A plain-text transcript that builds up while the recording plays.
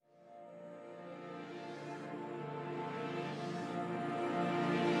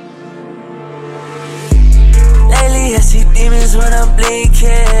demons when I'm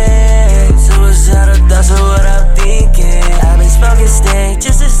blinking. Suicidal thoughts of what I'm thinking. I've been smoking stank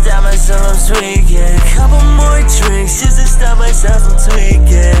just to stop myself from tweaking. Couple more drinks just to stop myself from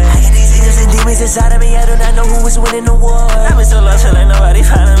tweaking. I got these angels and demons inside of me. I do not know who is winning the war. I've been so lost till ain't nobody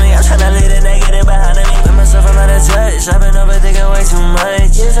finding me. I'm tryna leave the negative behind me. With myself I'm out of touch. I've been overthinking way too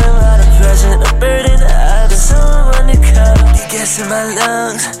much. Yes, I'm out of pressure. The burden of others. Someone to come. The gas in my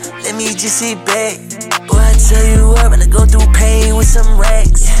lungs. Let me just sit back. Boy, I tell you what, when I go through pain with some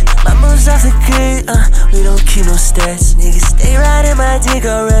racks. My moves off the grid, we don't keep no stats. Niggas stay riding my dick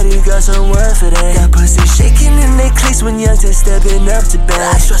already, got some word for that. Got pussy shaking in they cleats when young to stepping up to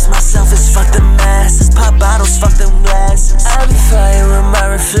bat. I trust myself as fuck the masses, pop bottles, fuck them glasses. I be flying with my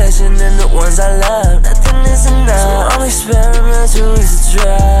reflection and the ones I love. Nothing is enough, so I'm experimental with the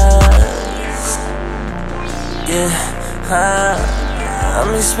drugs. Yeah,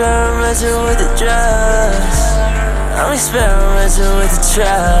 I'm experimental with the drugs. I'm experimental with the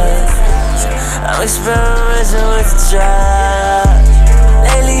drugs. I'm experimental with the drugs.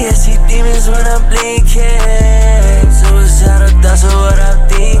 Lately I see demons when I'm blinking. Suicidal thoughts of what I'm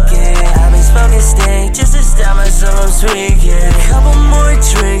thinking. I've been smoking stank just to stop myself from tweaking. Couple more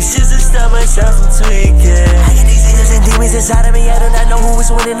drinks just to stop myself from tweaking. I got these angels and demons inside of me. I do not know who is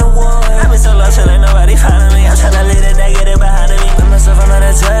winning the war. I've been so lost till ain't nobody finding me. I'm tryna leave the negative behind me. With myself I'm out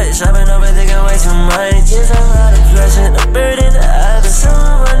of touch. I've been overthinking way too much. Yes, I'm out of pressure. The burden of others.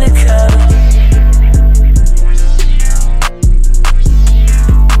 Someone to cut.